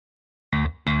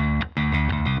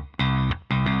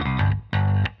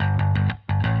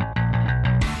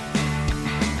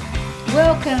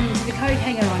Welcome to the Code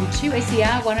Hanger on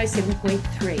 2SER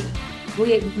 107.3.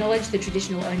 We acknowledge the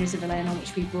traditional owners of the land on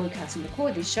which we broadcast and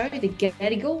record this show, the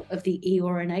Gadigal of the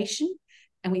Eora Nation,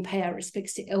 and we pay our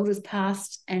respects to elders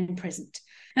past and present.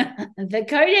 The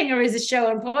Code Hanger is a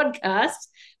show and podcast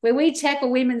where we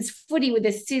tackle women's footy with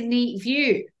a Sydney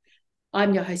view.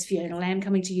 I'm your host, Fiona Lamb,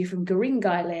 coming to you from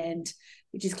Guringai Land,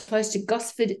 which is close to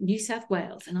Gosford, New South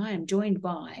Wales, and I am joined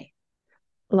by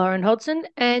Lauren Hodson,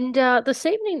 and this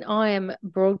evening I am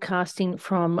broadcasting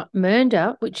from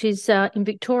Mernda, which is in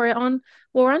Victoria on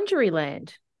Wurundjeri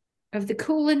land. Of the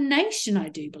Kulin Nation, I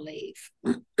do believe.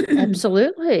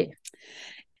 Absolutely.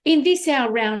 In this, our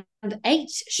round 8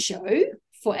 show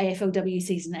for AFLW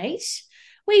Season 8,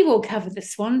 we will cover the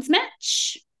Swans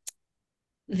match,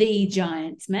 the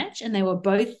Giants match, and they were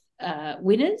both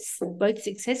winners, both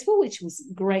successful, which was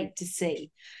great to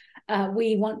see.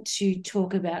 We want to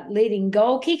talk about leading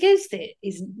goal kickers. There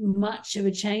isn't much of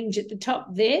a change at the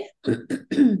top there.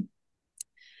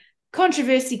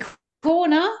 Controversy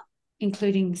corner,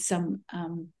 including some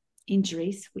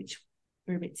injuries, which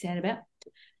we're a bit sad about.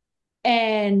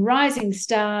 And rising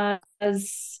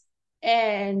stars.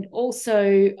 And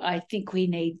also, I think we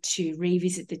need to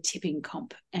revisit the tipping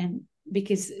comp. And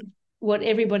because what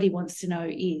everybody wants to know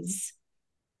is,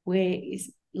 where is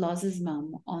Lozz's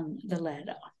mum on the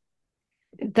ladder?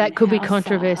 That could be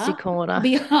controversy corner.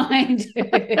 Behind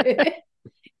her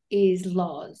is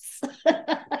Lozz.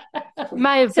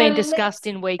 May have been discussed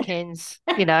in weekends,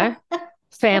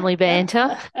 family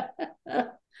banter.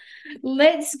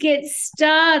 Let's get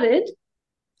started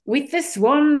with the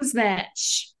Swans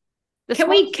match. Can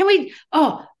we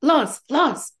Lozz,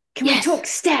 can we talk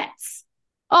stats?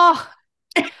 Oh,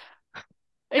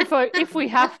 if we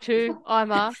have to,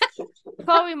 Ima.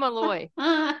 Chloe Molloy.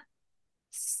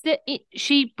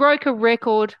 She broke a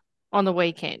record on the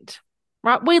weekend,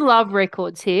 right? We love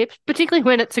records here, particularly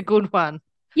when it's a good one.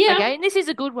 Yeah. Okay, and this is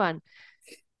a good one.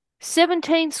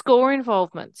 17 score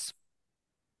involvements.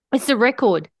 It's the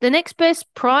record. The next best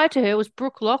prior to her was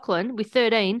Brooke Lachlan with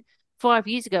 13 5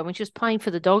 years ago when she was playing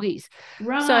for the Doggies.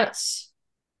 Right. So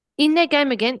in their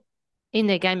game against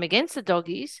the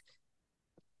Doggies,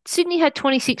 Sydney had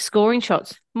 26 scoring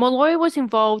shots. Molloy was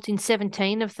involved in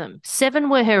 17 of them. 7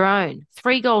 were her own,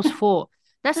 3 goals for.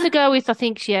 That's to go with, I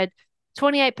think she had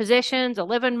 28 possessions,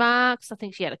 11 marks. I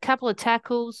think she had a couple of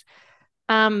tackles.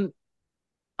 Her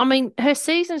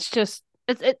season's just,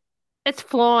 it's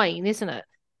flying, isn't it?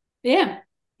 Yeah.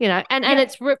 And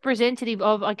it's representative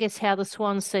of, I guess, how the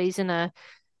Swans season are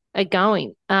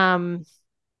going. And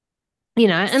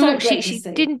So look, she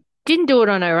didn't do it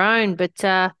on her own,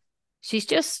 but she's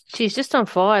just on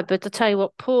fire. But to tell you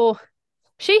what,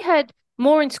 she had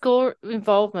more in score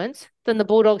involvements than the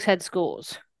Bulldogs had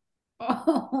scores.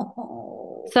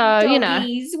 Oh, so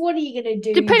Doggies, what are you going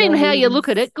to do? Depending on how you look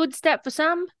at it, good stat for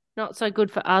some, not so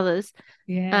good for others.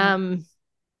 Yeah.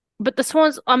 But the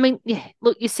Swans,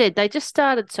 look, you said they just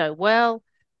started so well.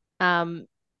 They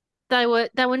were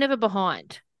never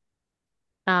behind.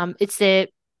 It's their,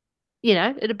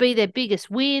 it'll be their biggest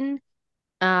win.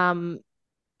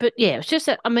 But yeah, it's just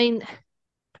that,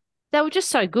 they were just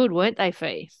so good, weren't they,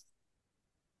 Fee?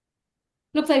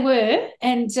 Look, they were.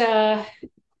 And,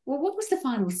 what was the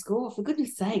final score? For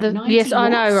goodness sake, 90 Yes, I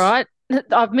know, what? right?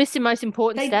 I've missed the most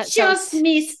important They stats. just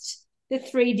missed the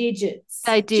 3 digits.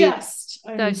 They did.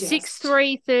 So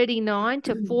 6-3-39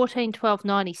 to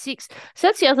 14-12-96. So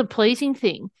that's the other pleasing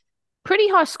thing. Pretty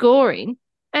high scoring.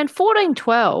 And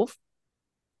 14-12,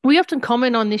 we often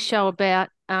comment on this show about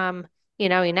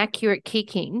inaccurate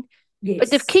kicking. Yes.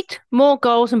 But they've kicked more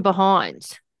goals and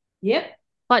behinds. Yep.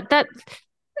 Like that,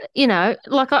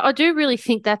 I do really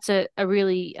think that's a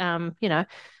really, a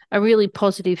really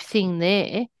positive thing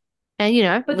there. And,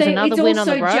 it was another win on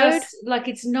the road.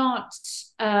 It's not,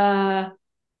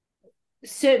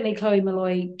 certainly Chloe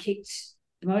Molloy kicked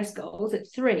the most goals at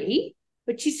 3,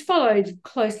 but she's followed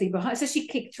closely behind. So she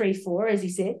kicked 3-4, as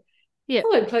you said. Yeah.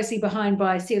 Followed closely behind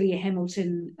by Cynthia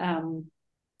Hamilton.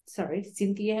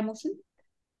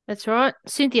 That's right.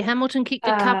 Cynthia Hamilton kicked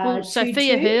a couple.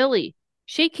 Sophia 2-2. Hurley,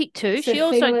 she kicked 2. She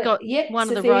also got one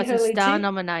of the Rising Star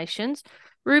nominations.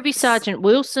 Ruby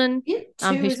Sargent-Wilson,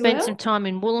 who spent some time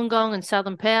in Wollongong and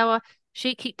Southern Power,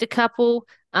 she kicked a couple.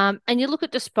 And you look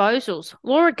at disposals.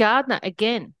 Laura Gardner,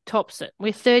 again, tops it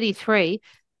with 33.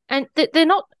 And they're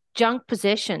not junk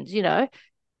possessions,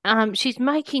 she's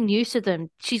making use of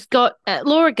them. She's got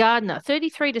Laura Gardner,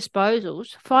 33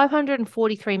 disposals,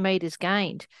 543 metres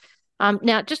gained.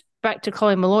 Now, just back to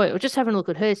Chloe Molloy, or just having a look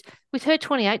at hers. With her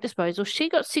 28 disposals, she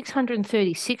got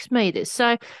 636 metres.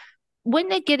 So when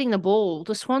they're getting the ball,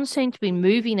 the Swans seem to be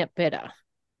moving it better.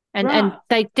 And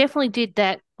they definitely did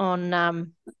that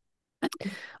on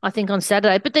I think on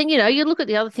Saturday. But then, you look at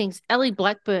the other things. Ellie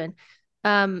Blackburn,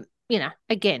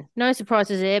 again, no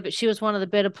surprises there, but she was one of the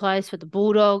better players for the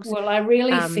Bulldogs. Well, I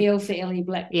really feel for Ellie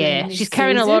Blackburn. Yeah, she's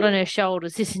carrying a lot on her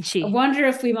shoulders, isn't she? I wonder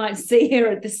if we might see her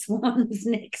at the Swans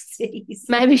next season.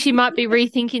 Maybe she might be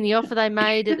rethinking the offer they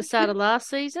made at the start of last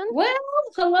season. Well,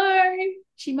 hello.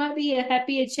 She might be a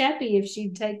happier chappy if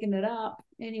she'd taken it up.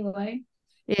 Anyway.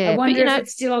 Yeah, I wonder if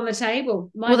it's still on the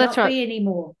table. Might not be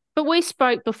anymore. But we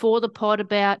spoke before the pod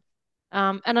about,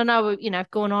 and I know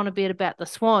we've gone on a bit about the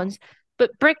Swans,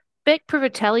 but Beck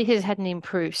Privatelli has had an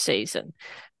improved season.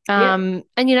 And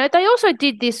they also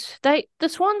did this. The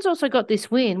Swans also got this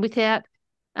win without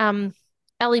Ali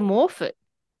Morfitt,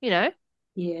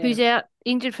 who's out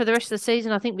injured for the rest of the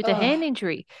season, I think, with a hand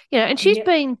injury. And she's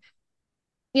been,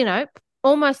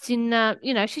 almost in,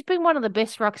 she's been one of the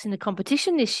best rucks in the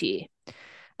competition this year.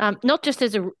 Not just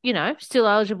as a, still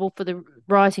eligible for the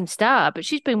Rising Star, but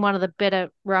she's been one of the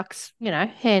better rucks,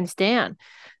 hands down.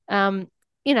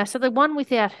 So they won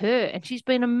without her, and she's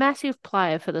been a massive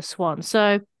player for the Swans.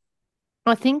 So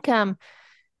I think, and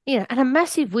a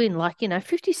massive win,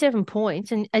 57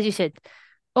 points. And as you said,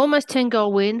 almost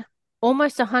 10-goal win,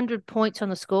 almost 100 points on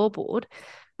the scoreboard.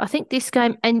 I think this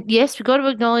game, and yes, we've got to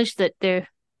acknowledge that they're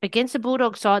against a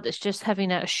Bulldog side that's just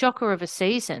having a shocker of a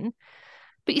season,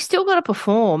 but you still got to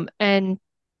perform. And,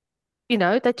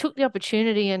 they took the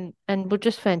opportunity and were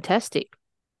just fantastic.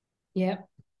 Yeah.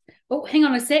 Oh, hang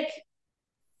on a sec.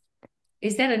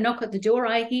 Is that a knock at the door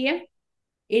I hear?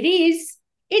 It is.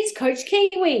 It's Coach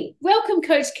Kiwi. Welcome,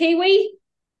 Coach Kiwi.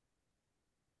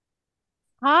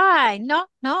 Hi, knock,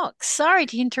 knock. Sorry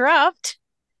to interrupt.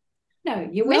 No,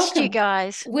 you're Missed welcome. You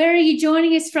guys. Where are you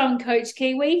joining us from, Coach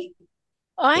Kiwi?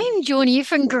 I'm joining you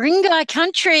from Gringai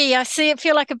country. I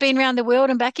feel like I've been around the world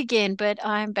and back again, but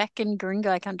I'm back in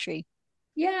Gringai country.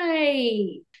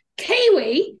 Yay.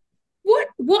 Kiwi,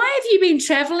 why have you been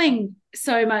traveling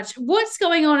so much? What's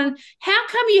going on? And how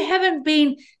come you haven't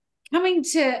been coming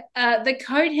to the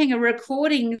Coat Hanger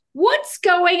recording? What's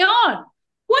going on?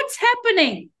 What's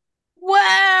happening?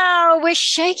 Wow, we're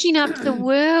shaking up the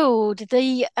world.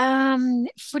 The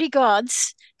footy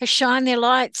gods have shined their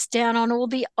lights down on all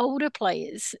the older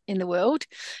players in the world,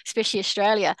 especially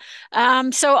Australia.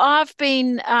 So I've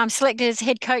been selected as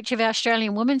head coach of our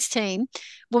Australian women's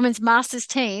masters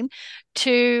team,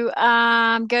 to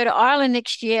go to Ireland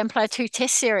next year and play 2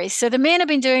 test series. So the men have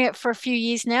been doing it for a few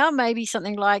years now, maybe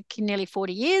something like nearly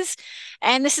 40 years.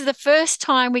 And this is the first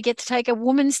time we get to take a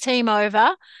women's team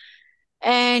over.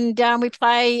 And we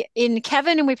play in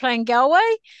Cavan and we play in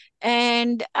Galway.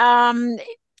 And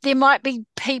there might be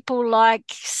people like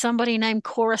somebody named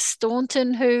Cora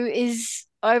Staunton, who is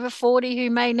over 40,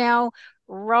 who may now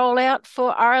roll out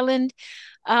for Ireland.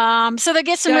 So they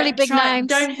get some really big names.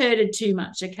 Don't hurt it too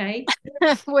much, okay?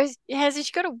 Has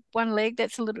she got one leg?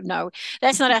 That's a little, no,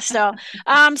 that's not our style.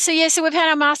 So we've had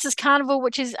our Masters Carnival,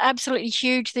 which is absolutely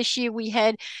huge. This year we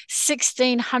had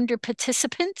 1,600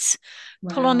 participants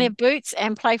pull on their boots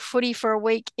and play footy for a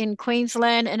week in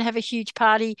Queensland and have a huge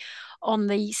party on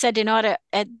the Saturday night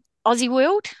at Aussie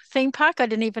World theme park. I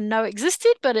didn't even know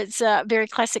existed, but it's a very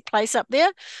classic place up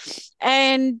there.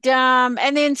 And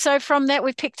then so from that,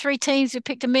 we've picked 3 teams. We've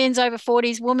picked a men's over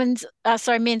 40s,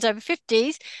 men's over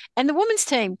 50s, and the women's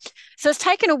team. So it's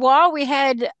taken a while. We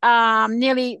had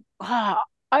nearly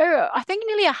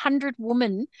 100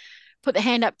 women put their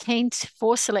hand up keen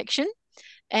for selection.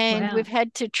 And we've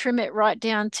had to trim it right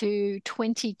down to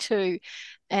 22.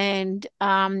 And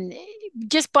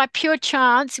just by pure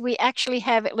chance, we actually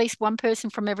have at least one person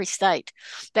from every state.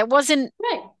 That wasn't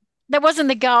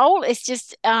the goal. It's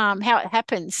just how it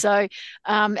happens. So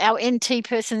our NT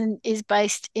person is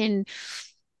based in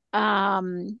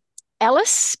Alice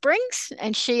Springs,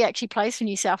 and she actually plays for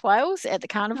New South Wales at the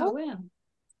carnival. Oh, wow.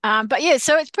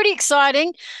 So it's pretty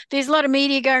exciting. There's a lot of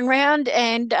media going around,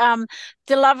 and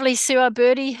the lovely Sue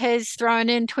Birdie has thrown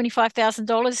in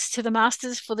 $25,000 to the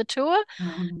Masters for the tour.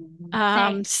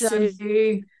 Thanks,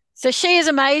 Sue. So she is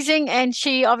amazing, and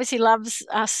she obviously loves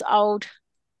us old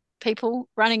people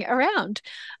running around.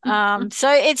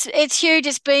 So it's huge.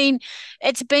 It's been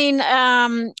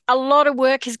a lot of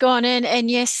work has gone in, and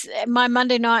yes, my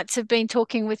Monday nights have been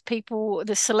talking with people,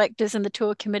 the selectors and the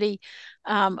tour committee,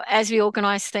 as we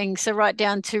organise things. So right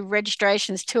down to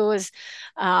registrations, tours,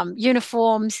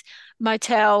 uniforms,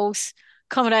 motels,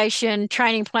 accommodation,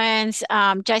 training plans.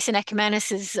 Jason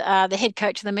Ackermanis is the head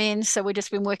coach of the men, so we've just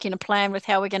been working a plan with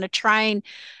how we're going to train,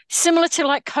 similar to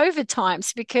like COVID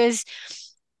times, because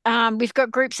we've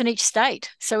got groups in each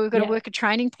state, so we've got to work a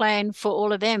training plan for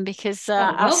all of them because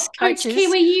us coaches. Coach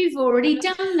Kiwi, you've already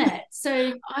done that,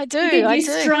 so I do. You get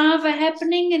your Strava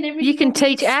happening and everything. You can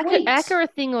teach Acker a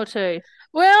thing or two.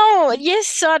 Well,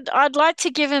 yes, I'd like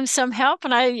to give him some help,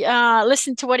 and I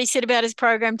listened to what he said about his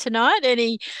program tonight, and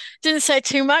he didn't say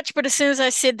too much, but as soon as I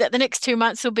said that the next 2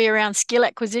 months will be around skill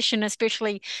acquisition,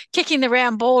 especially kicking the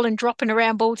round ball and dropping a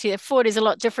round ball to their foot is a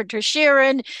lot different to a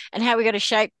shearing, and how we got to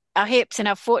shape our hips and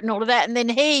our foot and all of that. And then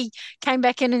he came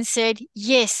back in and said,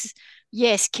 yes,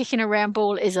 kicking a round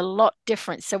ball is a lot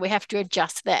different, so we have to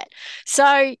adjust that.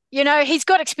 So, he's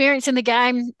got experience in the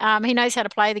game. He knows how to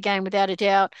play the game without a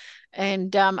doubt.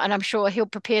 And I'm sure he'll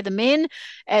prepare the men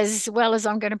as well as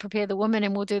I'm going to prepare the women,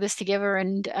 and we'll do this together,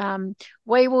 and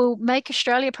we will make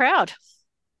Australia proud.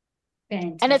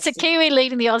 Fantastic. And it's a Kiwi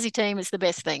leading the Aussie team. It's the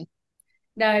best thing.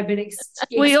 No, but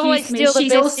we always steal the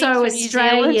she's best also things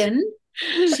Australian.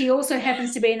 She also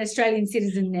happens to be an Australian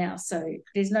citizen now, so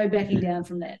there's no backing down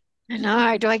from that.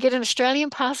 No, do I get an Australian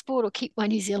passport or keep my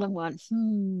New Zealand one?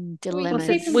 Dilemma.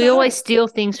 We always steal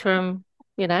things from,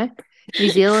 New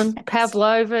Zealand,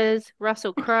 Pavlovas,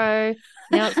 Russell Crowe.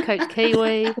 Now it's Coach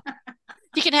Kiwi.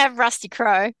 You can have Rusty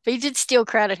Crowe, but you did steal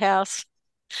Crowded House.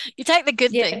 You take the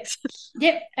good things.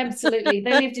 Yep, absolutely.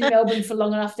 They lived in Melbourne for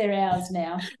long enough. They're ours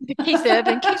now. Keith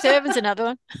Urban. Keith Urban's another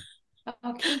one.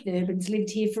 Oh, Keith Urban's lived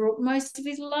here for most of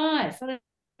his life. I don't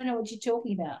know what you're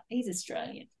talking about. He's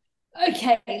Australian.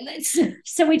 Okay,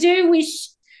 so we do wish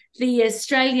the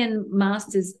Australian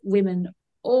Masters women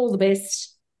all the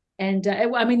best. And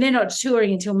they're not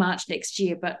touring until March next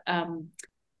year, but I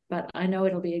know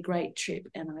it'll be a great trip,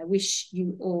 and I wish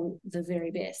you all the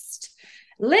very best.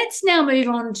 Let's now move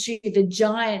on to the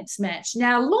Giants match.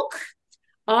 Now, look,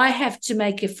 I have to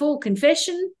make a full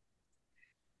confession.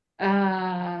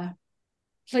 Please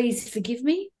forgive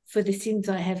me for the sins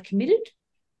I have committed.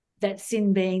 That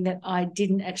sin being that I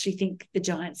didn't actually think the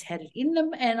Giants had it in them,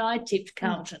 and I tipped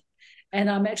Carlton. And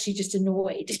I'm actually just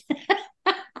annoyed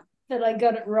that I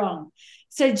got it wrong.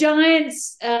 So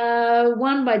Giants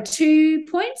won by 2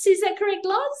 points. Is that correct,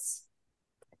 Lozz?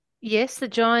 Yes, the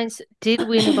Giants did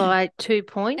win by 2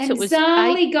 points. And it was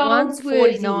Zali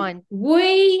Goldsworthy.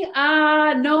 We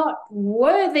are not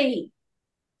worthy.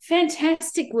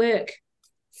 Fantastic work.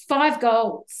 5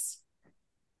 goals.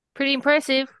 Pretty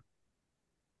impressive.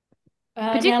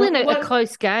 Particularly in a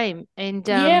close game. And,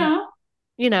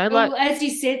 as you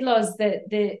said, Loz,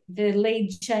 the lead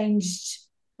changed.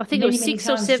 I think it was 6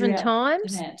 or 7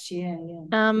 times. The match. Yeah.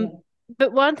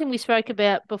 But one thing we spoke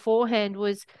about beforehand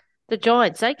was the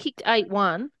Giants. They kicked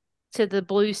 8-1 to the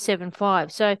Blues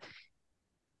 7-5. So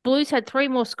Blues had 3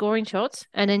 more scoring shots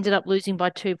and ended up losing by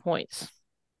 2 points.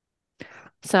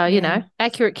 So,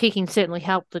 accurate kicking certainly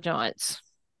helped the Giants.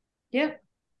 Yep.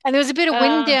 And there was a bit of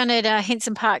wind down at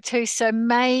Henson Park too, so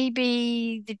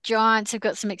maybe the Giants have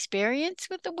got some experience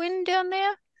with the wind down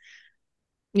there.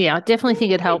 Yeah, I definitely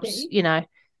think it helps,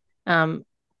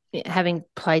 having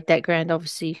played that ground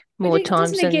obviously more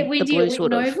times than the Blues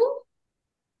would have.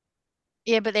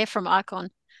 Yeah, but they're from Icon.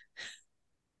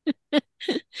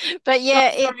 But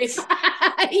yeah,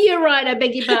 you're right. I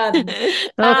beg your pardon.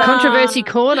 Controversy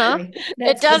corner.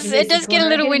 It does get a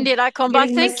little windy at Icon, but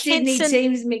I think Sydney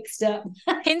teams mixed up.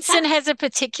 Henson has a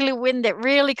particular wind that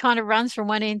really kind of runs from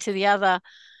one end to the other.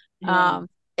 Yeah.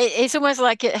 It's almost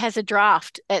like it has a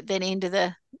draft at that end of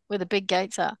where the big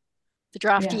gates are, the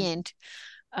drafty end.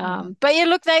 But yeah,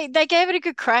 look, they gave it a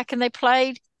good crack and they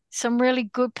played some really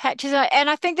good patches. And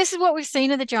I think this is what we've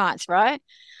seen of the Giants, right?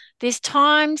 There's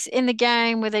times in the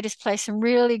game where they just play some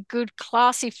really good,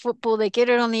 classy football. They get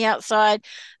it on the outside.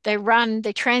 They run.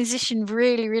 They transition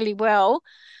really, really well.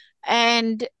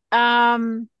 And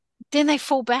then they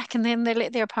fall back and then they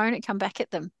let their opponent come back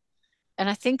at them. And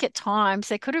I think at times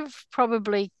they could have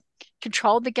probably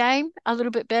controlled the game a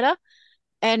little bit better.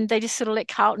 And they just sort of let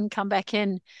Carlton come back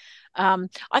in. I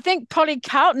think probably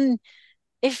Carlton,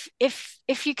 if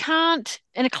you can't,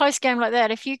 in a close game like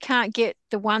that, if you can't get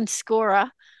the one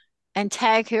scorer and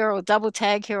tag her or double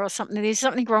tag her or something, there's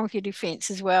something wrong with your defense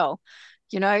as well.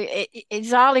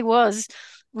 Zali was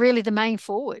really the main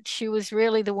forward. She was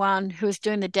really the one who was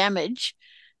doing the damage.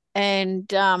 And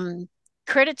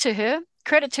credit to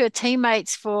her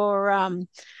teammates for, I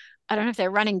don't know if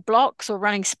they're running blocks or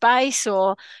running space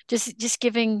or just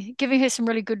giving her some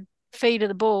really good feed of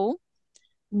the ball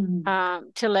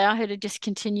to allow her to just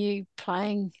continue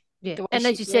playing. Yeah, and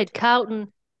as you said,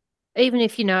 Carlton, even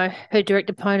if, her direct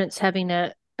opponent's having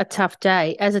a tough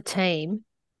day, as a team,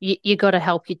 you got to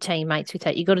help your teammates with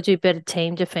that. You got to do better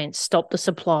team defense, stop the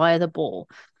supply of the ball,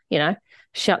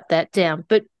 shut that down.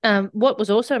 But what was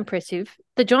also impressive,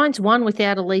 the Giants won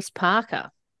without Elise Parker.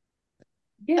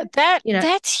 Yeah,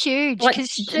 that's huge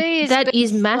because she has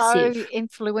been massive. So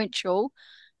influential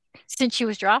since she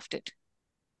was drafted.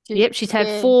 Yep, she's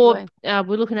had 4. We're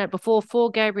looking at before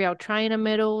 4 Gabrielle Trainer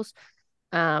medals.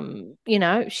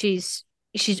 She's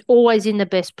always in the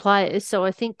best players. So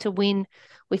I think to win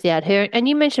without her, and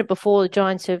you mentioned before, the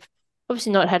Giants have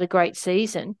obviously not had a great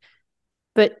season,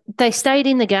 but they stayed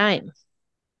in the game.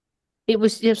 It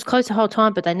was close the whole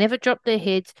time, but they never dropped their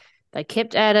heads. They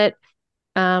kept at it.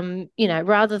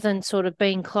 Rather than sort of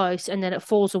being close and then it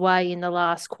falls away in the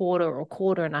last quarter or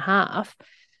quarter and a half.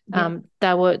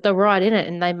 They were right in it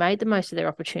and they made the most of their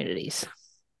opportunities.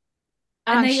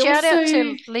 And shout out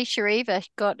to Alicia Eva,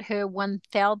 got her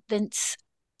 1,000th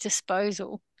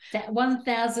disposal. That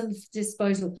 1,000th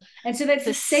disposal. And so that's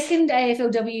the second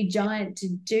AFLW Giant to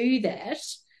do that.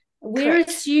 We're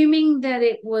assuming that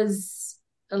it was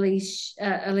Elise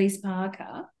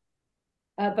Parker.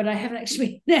 But I haven't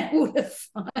actually been able to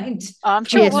find. I'm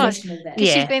sure it was because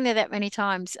she's been there that many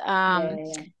times. And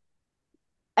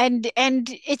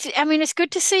it's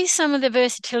good to see some of the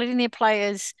versatility in their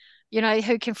players,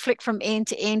 who can flick from end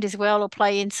to end as well or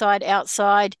play inside,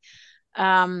 outside.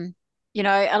 I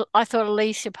thought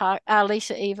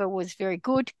Alicia Eva was very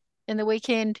good in the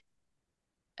weekend.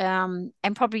 And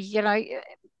probably,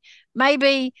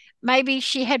 maybe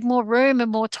she had more room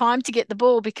and more time to get the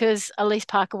ball because Elise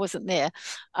Parker wasn't there.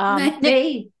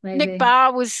 Maybe. Nick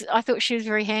Barr I thought she was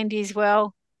very handy as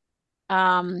well.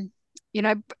 I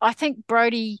think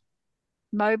Brodie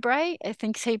Mowbray, I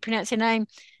think is how you pronounce her name.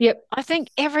 Yep. I think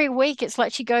every week it's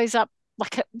like she goes up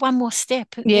like one more step.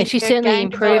 Yeah, she's certainly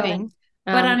improving.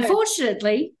 But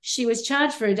unfortunately, she was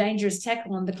charged for a dangerous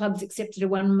tackle and the club's accepted a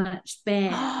 1-match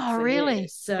ban. Oh, really?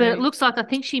 So, but it looks like I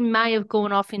think she may have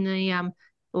gone off in the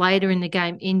later in the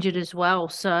game injured as well.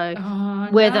 So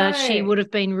whether she would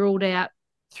have been ruled out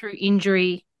through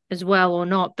injury as well or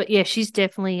not. But yeah, she's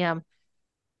definitely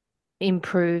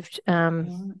improved.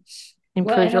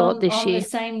 Improved a lot this year. On the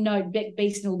same note, Beck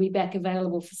Beeson will be back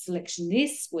available for selection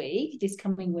this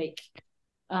coming week.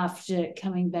 After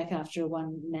coming back after a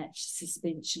 1-match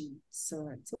suspension.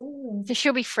 So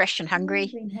she'll be fresh and hungry.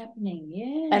 Been happening,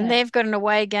 yeah. And they've got an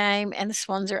away game and the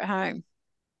Swans are at home.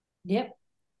 Yep.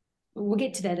 We'll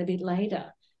get to that a bit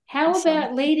later. How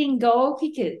about leading goal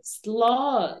kickers,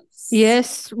 Lozz?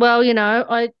 Yes. Well,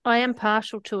 I am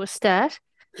partial to a stat.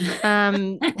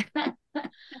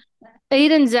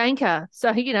 Eden Zanker.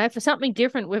 So, for something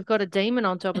different, we've got a demon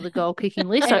on top of the goal kicking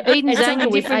list. So Eden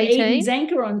Zanker with 18. Eden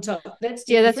Zanker on top. That's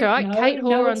that's right. No, Kate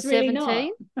Hoare on 17.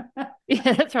 Really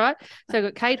yeah, that's right. So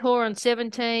we've got Kate Hoare on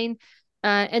 17.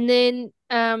 And then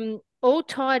all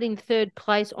tied in third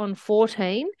place on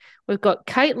 14. We've got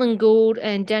Caitlin Gould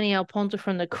and Danielle Ponta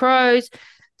from the Crows.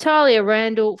 Talia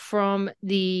Randall from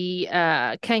the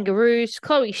Kangaroos.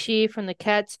 Chloe Shear from the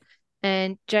Cats.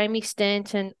 And Jamie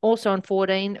Stanton, also on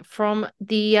 14, from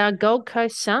the Gold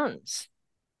Coast Suns.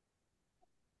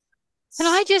 Can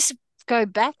I just go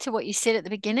back to what you said at the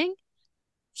beginning?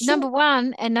 Sure. Number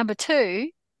 1 and number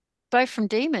 2, both from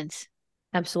Demons.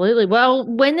 Absolutely. Well,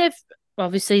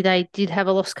 obviously they did have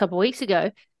a loss a couple of weeks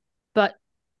ago, but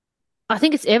I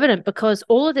think it's evident because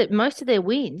most of their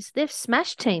wins, they've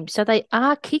smashed teams, so they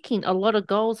are kicking a lot of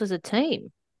goals as a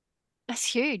team. That's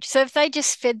huge. So if they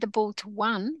just fed the ball to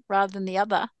one rather than the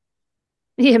other.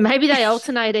 Yeah, maybe they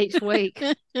alternate each week.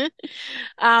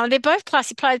 They're both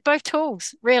classy players, both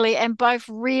tools, really, and both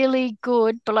really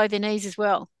good below their knees as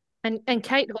well. And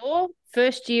Kate Hoare,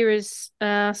 first year as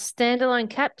standalone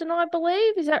captain, I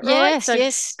believe. Is that right? Yes,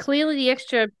 yes. Clearly the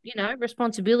extra,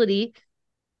 responsibility,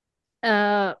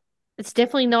 it's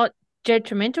definitely not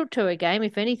detrimental to her game.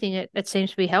 If anything, it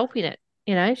seems to be helping it.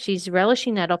 She's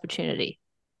relishing that opportunity.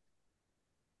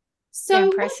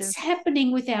 So what's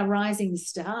happening with our rising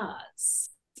stars?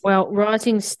 Well,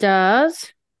 rising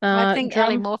stars. I think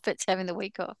Ali Morfitt's having the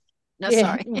week off. No,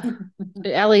 sorry.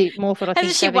 Ali Morfitt, I think.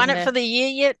 Hasn't she won it for the year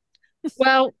yet?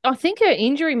 Well, I think her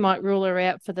injury might rule her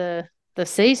out for the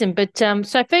season. But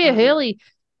Sophia Hurley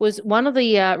was one of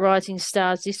the rising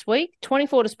stars this week.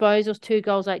 24 disposals, 2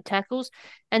 goals, 8 tackles.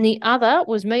 And the other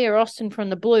was Mia Austin from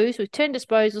the Blues with 10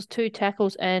 disposals, 2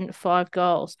 tackles and 5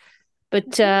 goals.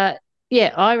 But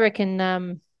I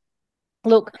reckon,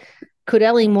 look, could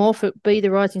Ellie Morfitt be the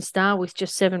rising star with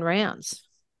just 7 rounds?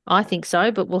 I think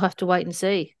so, but we'll have to wait and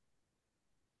see.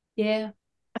 Yeah.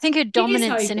 I think her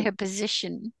dominance in her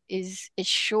position is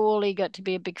surely got to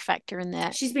be a big factor in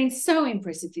that. She's been so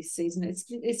impressive this season.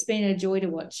 It's been a joy to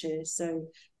watch her. So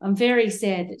I'm very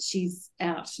sad that she's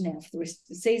out now for the rest of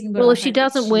the season. But if she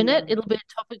doesn't win it, it'll be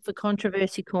a topic for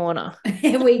Controversy Corner.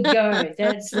 There we go.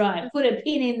 That's right. Put a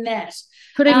pin in that.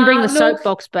 Could even bring the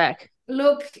soapbox back.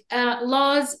 Look,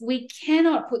 Lozz, we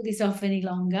cannot put this off any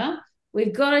longer.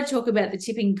 We've got to talk about the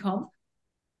tipping comp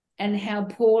and how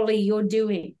poorly you're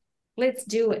doing. Let's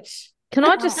do it. Can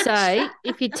I just say,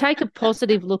 if you take a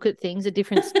positive look at things, a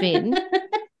different spin,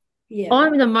 yeah,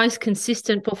 I'm the most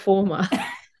consistent performer.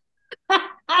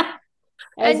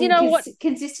 And you know what?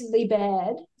 Consistently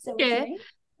bad. Yeah.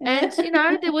 And,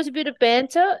 there was a bit of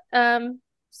banter.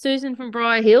 Susan from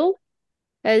Briar Hill,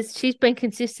 as she's been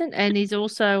consistent, and he's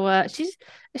also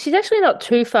she's actually not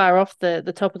too far off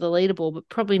the top of the leaderboard, but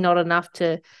probably not enough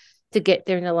to get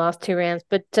there in the last 2 rounds.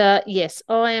 But yes,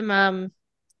 I am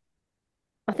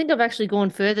I think I've actually gone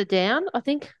further down. I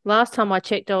think last time I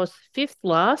checked I was 5th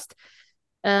last.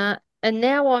 And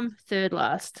now I'm 3rd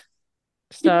last.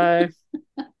 So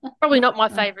probably not my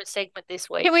favourite segment this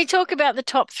week. Can we talk about the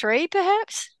top 3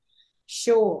 perhaps?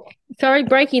 Sure. Sorry,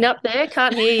 breaking up there.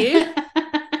 Can't hear you.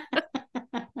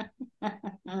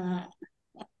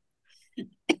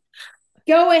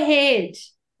 Go ahead.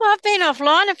 Well, I've been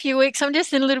offline a few weeks. I'm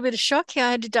just in a little bit of shock here.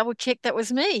 I had to double check that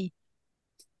was me.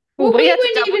 Well, we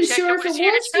weren't even sure if it was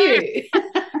you.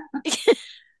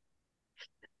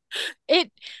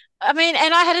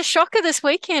 And I had a shocker this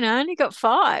weekend. I only got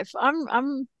 5.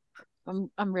 I'm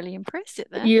really impressed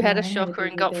at that. You had a shocker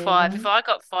and got 5. If I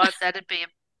got 5, that'd be a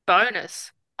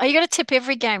bonus. Oh, you got to tip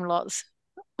every game, Lozz.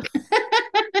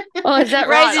 Oh, is that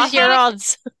right? Raises your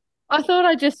odds. I thought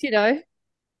I just,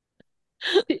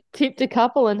 tipped a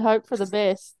couple and hope for the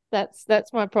best.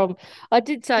 That's my problem. I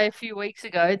did say a few weeks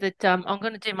ago that I'm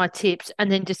going to do my tips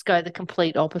and then just go the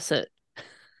complete opposite.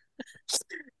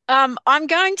 I'm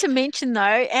going to mention,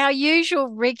 though, our usual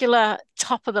regular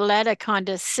top of the ladder kind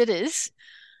of sitters.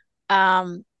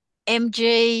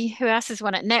 MG, who else has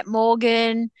won it? Nat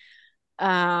Morgan.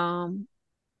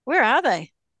 Where are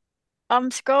they? I'm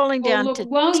scrolling down to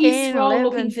while 10, you scroll 11,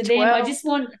 looking for 12.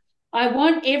 them, I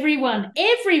want everyone,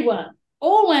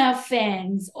 all our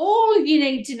fans, all of you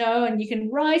need to know, and you can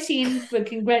write in for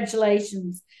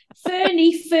congratulations.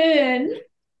 Fernie Fern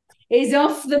is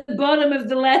off the bottom of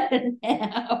the ladder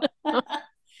now.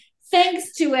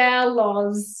 Thanks to our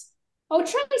Lozz. Oh,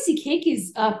 Tracy Keck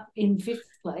is up in 5th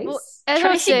place. Well,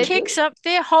 Tracy Keck's up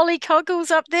there. Holly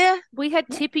Coggle's up there. We had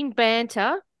tipping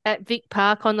banter at Vic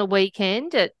Park on the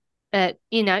weekend at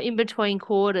in between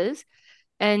quarters.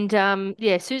 And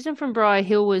Susan from Briar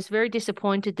Hill was very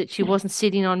disappointed that she wasn't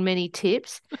sitting on many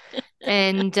tips.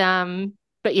 And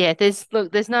but yeah, there's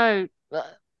no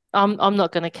I'm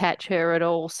not going to catch her at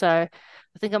all. So I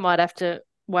think I might have to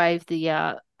wave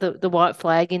the white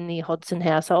flag in the Hodgson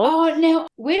household. Oh, now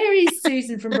where is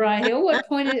Susan from Briar Hill?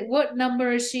 What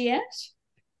number is she at?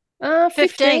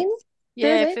 15.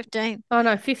 Yeah, 15. Oh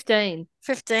no, 15.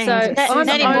 15. So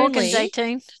Natty Morgan's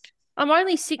 18. I'm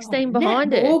only 16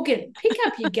 behind Nat her. Morgan, pick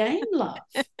up your game, love.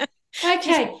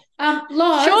 Okay,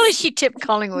 Lozz. Surely she tipped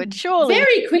Collingwood. Surely.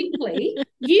 Very quickly,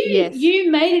 you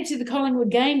made it to the Collingwood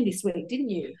game this week, didn't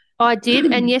you? I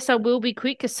did, and yes, I will be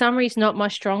quick because summary is not my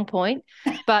strong point.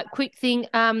 But quick thing,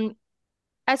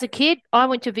 as a kid, I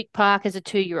went to Vic Park as a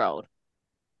 2-year-old.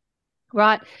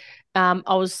 Right, I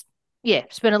was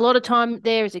spent a lot of time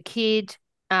there as a kid.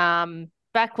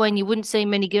 Back when you wouldn't see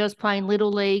many girls playing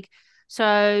Little League.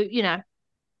 So,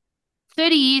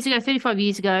 30 years ago, 35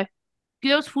 years ago,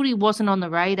 girls footy wasn't on the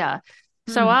radar.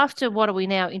 So after, what are we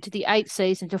now, into the 8th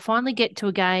season, to finally get to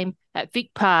a game at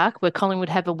Vic Park where Collingwood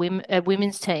have a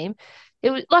women's team,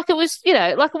 it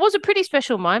was a pretty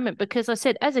special moment because I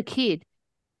said, as a kid,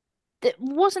 it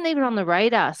wasn't even on the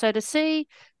radar. So to see,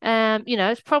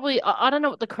 it's probably, I don't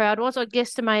know what the crowd was. I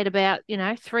guesstimate about,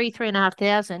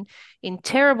 3,500 in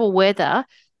terrible weather.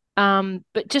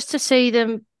 But just to see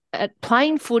them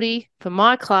playing footy for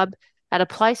my club at a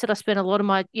place that I spent a lot of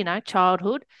my,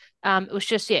 childhood, it was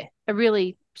just, a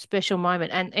really special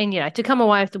moment. And to come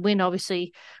away with the win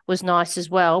obviously was nice as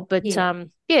well. But,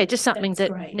 just something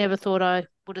that never thought I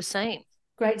would have seen.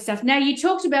 Great stuff. Now, you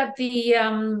talked about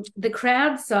the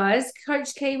crowd size.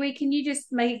 Coach Kiwi, can you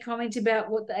just make a comment about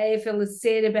what the AFL has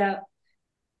said about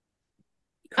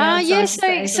so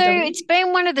it's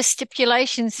been one of the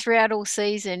stipulations throughout all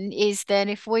season is that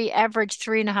if we average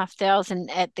 3,500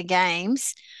 at the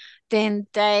games, then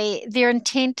their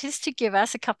intent is to give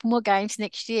us a couple more games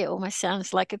next year. Almost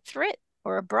sounds like a threat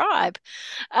or a bribe.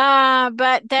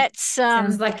 But that's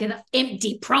sounds like an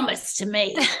empty promise to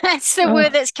me. That's the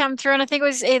word that's come through. And I think it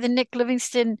was either Nick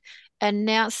Livingston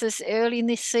announced this early in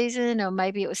this season, or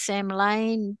maybe it was Sam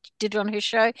Lane did it on her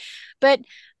show. But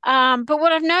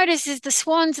what I've noticed is the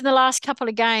Swans in the last couple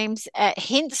of games at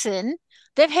Henson,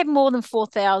 they've had more than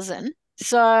 4,000.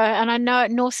 So, and I know at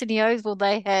North Sydney Oval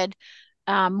they had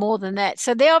more than that.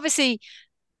 So they're obviously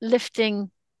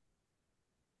lifting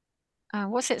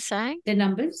What's it saying? Their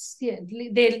numbers. Yeah,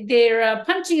 they're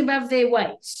punching above their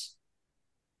weight.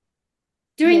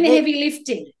 Doing the heavy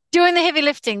lifting. Doing the heavy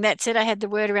lifting. That's it. I had the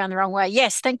word around the wrong way.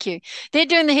 Yes, thank you. They're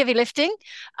doing the heavy lifting.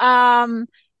 And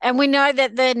we know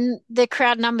that the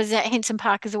crowd numbers at Henson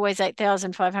Park is always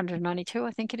 8,592,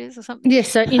 I think it is, or something. Yes,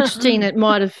 so interesting. It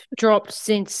might have dropped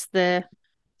since the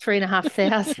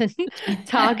 3,500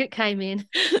 target came in.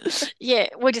 Yeah,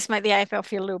 we'll just make the AFL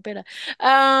feel a little better.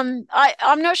 I'm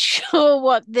not sure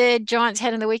what the Giants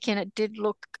had in the weekend. It did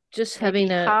look just having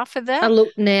half of that. A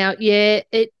look now. Yeah,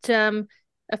 it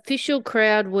official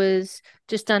crowd was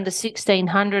just under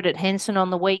 1,600 at Henson on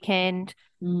the weekend,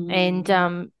 and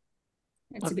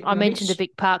I mentioned the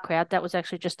Vic Park crowd. That was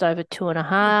actually just over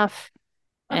 2.5.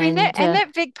 I mean,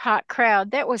 that Vic Park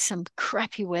crowd, that was some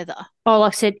crappy weather. Oh,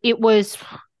 like I said, it was.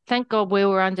 Thank God we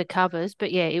were under covers,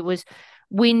 but yeah, it was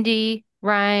windy,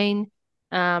 rain.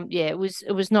 Yeah, it was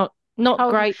not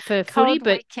great for footy,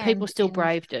 but people still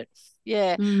braved it.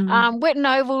 Yeah. Wetton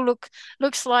Oval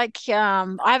looks like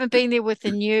I haven't been there with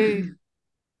the new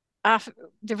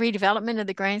the redevelopment of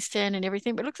the grandstand and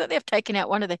everything, but it looks like they've taken out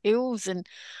one of the hills, and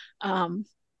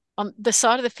on the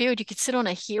side of the field you could sit on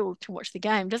a hill to watch the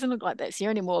game. Doesn't look like that's there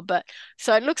anymore, but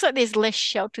so it looks like there's less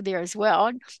shelter there as well.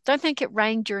 I don't think it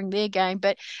rained during their game,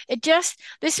 but this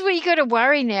is where you got to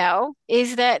worry now,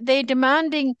 is that they're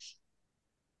demanding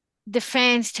the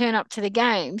fans turn up to the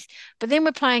games, but then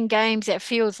we're playing games at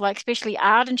fields like especially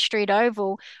Arden Street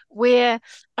Oval, where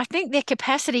I think their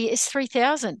capacity is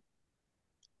 3,000.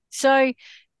 So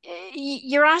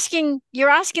you're asking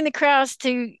the crowds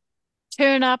to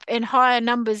turn up in higher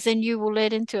numbers than you will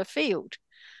let into a field.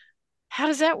 How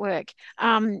does that work?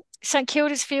 St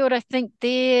Kilda's field, I think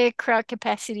their crowd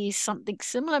capacity is something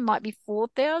similar, might be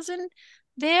 4,000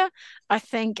 there. I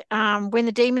think when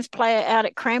the Demons play out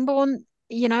at Cranbourne,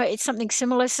 it's something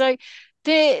similar. So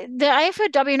the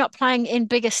AFLW not playing in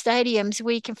bigger stadiums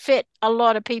where you can fit a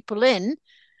lot of people in,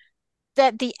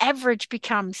 that the average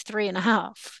becomes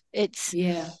 3.5.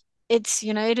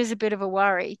 It is a bit of a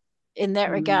worry in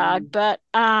that regard. But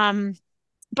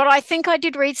I think I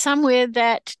did read somewhere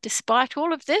that despite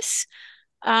all of this,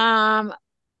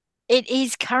 it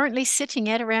is currently sitting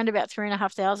at around about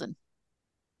 3,500.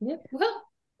 Yep. Well,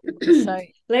 so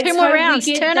let's 2 more rounds.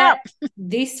 Turn up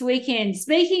this weekend.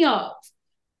 Speaking of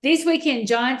this weekend,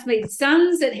 Giants meet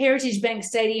Suns at Heritage Bank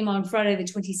Stadium on Friday, the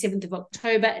 27th of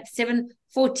October at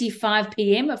 7:45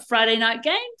 p.m. A Friday night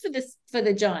game for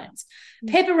the Giants.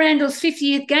 Pepper Randall's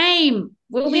 50th game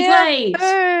will be played.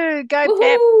 Oh, go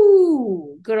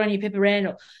Woo-hoo! Pep! Good on you, Pepper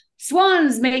Randall.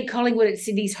 Swans meet Collingwood at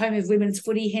Sydney's home of women's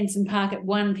footy, Henson Park, at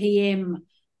 1 p.m.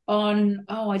 on,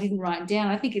 I didn't write it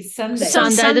down. I think it's Sunday.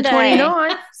 Sunday the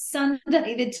 29th.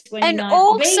 Sunday the 29th. And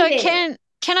also,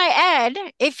 can I add,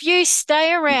 if you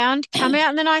stay around, come out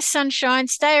in the nice sunshine,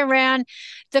 stay around,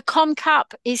 the Com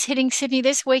Cup is hitting Sydney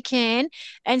this weekend,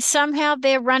 and somehow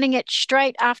they're running it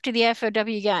straight after the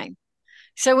AFLW game.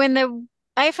 So when the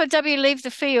AFLW leave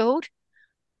the field,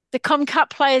 the Com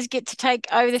Cup players get to take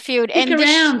over the field. Stick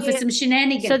around for some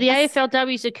shenanigans. So the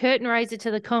AFLW is a curtain raiser to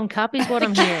the Com Cup is what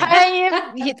I'm hearing.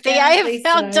 The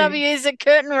AFLW is a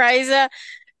curtain raiser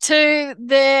to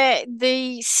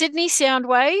the Sydney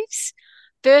Soundwaves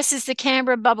versus the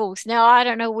Canberra Bubbles. Now, I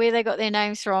don't know where they got their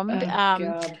names from,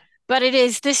 but it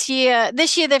is this year.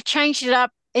 This year they've changed it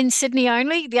up in Sydney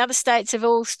only. The other states have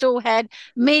all still had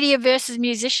media versus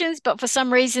musicians, but for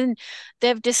some reason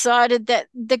they've decided that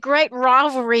the great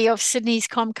rivalry of Sydney's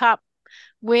Com Cup,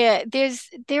 where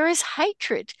there is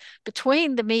hatred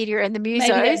between the media and the musos.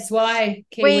 Maybe that's why,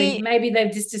 Kiwi. Maybe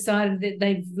they've just decided that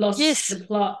they've lost the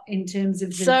plot in terms of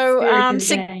the spirit of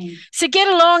the game. So get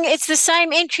along. It's the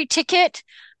same entry ticket.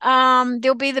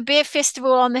 There'll be the Beer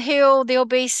Festival on the hill. There'll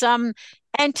be some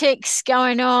antics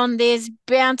going on. There's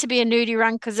bound to be a nudie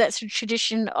run because that's a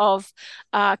tradition of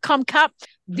Com Cup.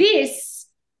 This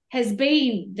has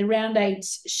been the Round 8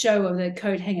 show of the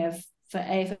Coat Hanger for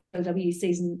AFLW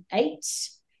Season 8.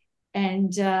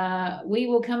 And we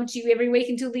will come to you every week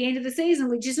until the end of the season,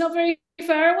 which is not very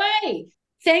far away.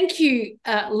 Thank you,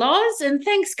 Lozz, and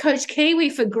thanks, Coach Kiwi,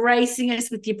 for gracing us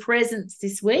with your presence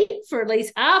this week for at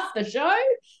least half the show.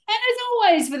 And as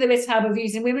always, for the best hub of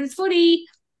views in women's footy,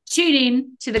 tune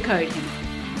in to the Coat Hanger.